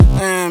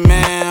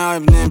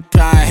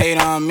hate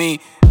on me.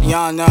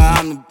 Y'all know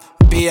I'm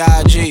the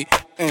B.I.G.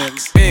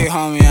 Big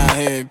homie out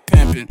here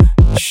pimpin'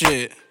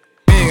 shit.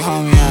 Big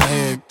homie out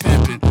here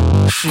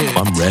pimpin' shit.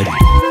 I'm ready.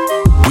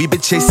 We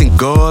been chasing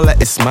gold like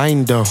it's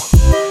mine though.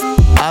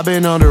 I've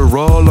been on the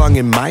road long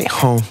in my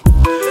home.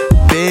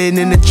 Been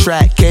in the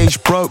track,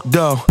 cage broke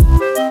though.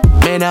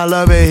 Man, I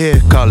love it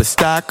here, call it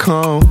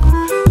Stockholm.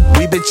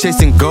 We been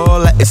chasing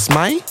gold like it's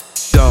mine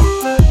though.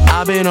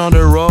 I've been on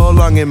the road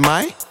long in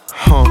my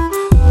home.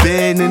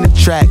 Been in the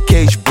track,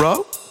 cage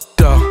broke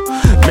though.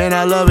 Man,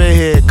 I love it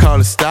here, call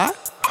it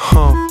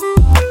Stockholm.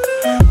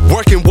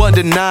 Working 1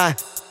 to 9,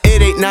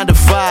 it ain't 9 to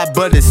 5,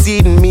 but it's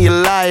eating me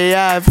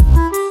alive.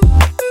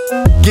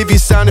 Give you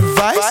sound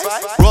advice,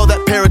 roll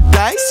that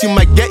paradise, you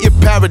might get your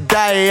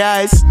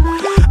paradise.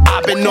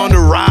 I've been on the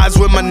rise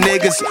with my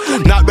niggas,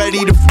 not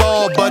ready to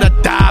fall, but I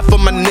die for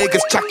my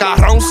niggas.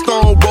 Chacarrón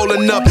stone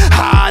rolling up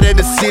high to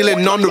the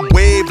ceiling, on the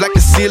wave like the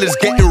ceiling's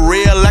getting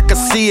real, like I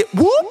see it.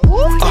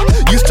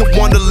 Used to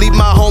want to leave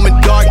my home in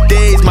dark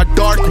days, my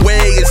dark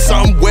way in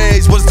some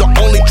ways was the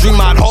only dream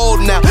I'd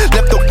hold now.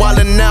 Left a while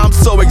and now I'm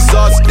so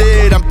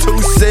exhausted, I'm too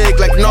sick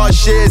like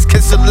nauseous.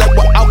 Kiss a leg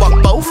while I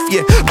walk both,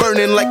 yeah,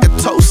 burning like a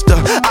toaster.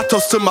 I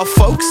toast to my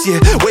folks, yeah,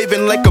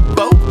 waving like a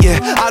boat, yeah.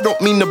 I don't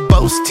mean to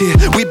boast here,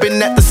 we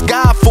been at the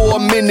sky for a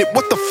minute.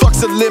 What the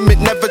fuck's the limit?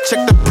 Never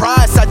check the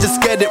price, I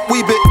just get it.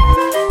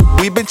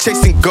 We been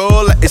chasing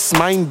gold like it's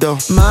mine though.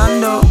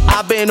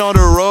 I've been on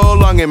the road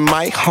long in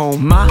my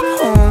home.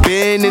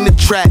 Been in the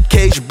track,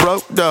 cage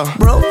broke though.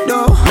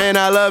 Man,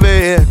 I love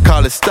it here,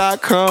 call it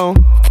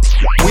Stockholm.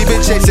 We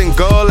been chasing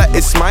gold like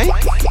it's mine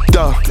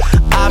though.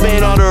 I've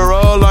been on the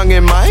road long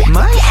in my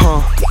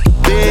home.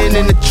 Been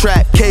in the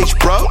track, cage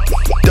broke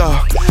though.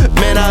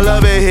 Man, I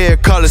love it here,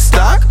 call it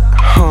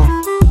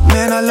Stockholm.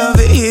 Man, I love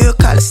it here,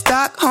 call it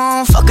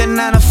Stockholm. Fuck a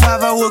 9 to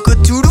 5, I work a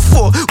 2 to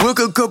 4. Work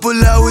a couple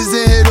hours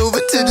and head over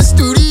to the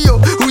studio.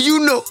 Who you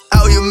know,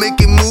 out here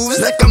making moves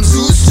like I'm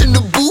Zeus in the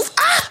booth.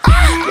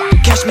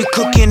 Catch me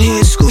cooking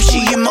here,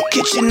 squishy in my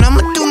kitchen.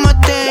 I'ma do my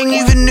thing,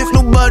 even if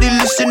nobody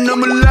listen.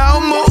 I'm a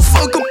loud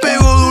motherfucker,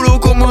 pero duro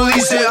como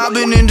dice. I've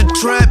been in the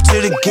trap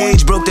till the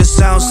gauge broke the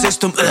sound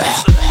system.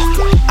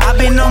 I've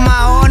been on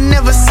my own,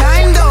 never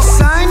signed though.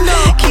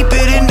 Keep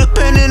it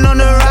independent on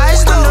the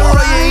rise though.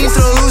 Oye,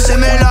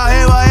 introduceme la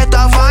jeva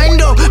esta fine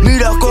though.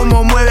 Mira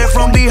como mueve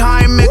from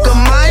behind, make a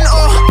mind,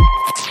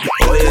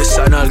 Oye,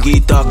 esa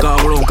nalguita,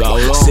 cabrón.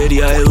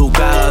 Seria,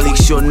 educada,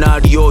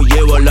 diccionario.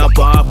 Llévala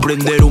pa'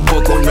 aprender un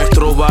poco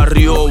nuestro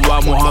barrio.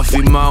 Vamos a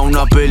filmar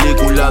una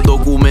película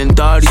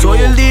documentario. Soy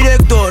el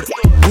director.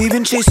 We've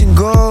been chasing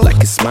gold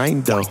like it's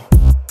mine though.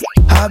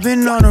 I've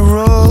been on the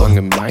road long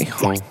in my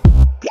home.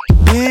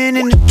 Been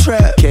in the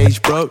trap,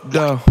 cage broke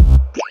though.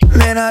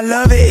 Man, I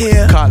love it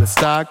here, call it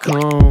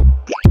Stockholm.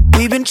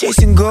 We've been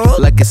chasing gold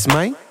like it's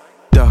mine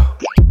though.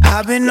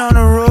 I've been on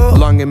the road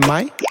long in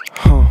my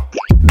home.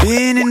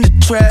 Been in the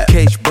trap,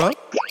 cage broke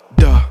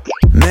though.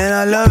 Man,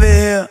 I love it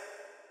here.